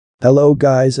Hello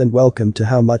guys and welcome to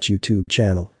How Much YouTube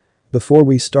channel. Before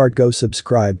we start, go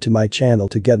subscribe to my channel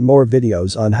to get more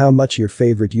videos on how much your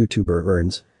favorite YouTuber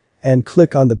earns. And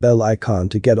click on the bell icon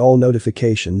to get all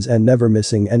notifications and never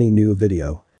missing any new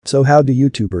video. So how do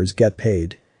YouTubers get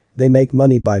paid? They make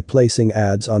money by placing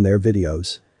ads on their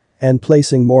videos. And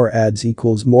placing more ads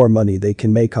equals more money they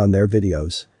can make on their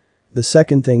videos. The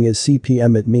second thing is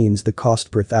CPM. It means the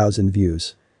cost per thousand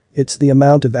views. It's the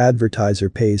amount of advertiser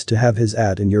pays to have his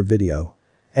ad in your video.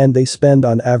 And they spend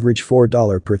on average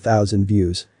 $4 per thousand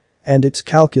views. And it's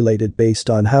calculated based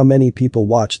on how many people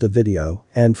watch the video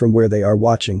and from where they are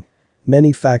watching.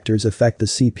 Many factors affect the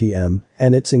CPM,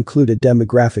 and it's included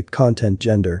demographic, content,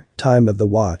 gender, time of the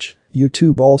watch.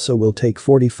 YouTube also will take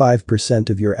 45%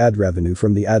 of your ad revenue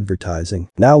from the advertising.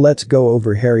 Now let's go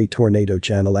over Harry Tornado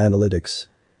channel analytics.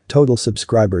 Total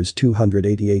subscribers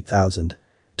 288,000.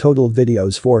 Total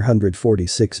videos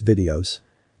 446 videos.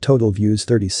 Total views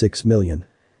 36 million.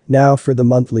 Now for the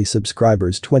monthly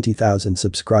subscribers, 20,000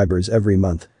 subscribers every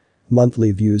month.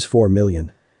 Monthly views 4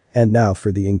 million. And now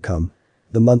for the income.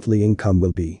 The monthly income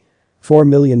will be 4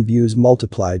 million views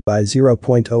multiplied by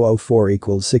 0.004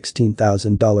 equals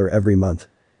 $16,000 every month.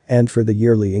 And for the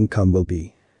yearly income will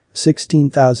be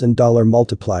 $16,000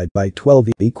 multiplied by 12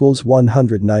 equals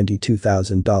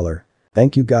 $192,000.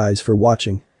 Thank you guys for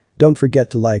watching. Don't forget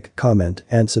to like, comment,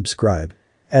 and subscribe.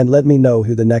 And let me know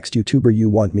who the next YouTuber you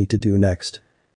want me to do next.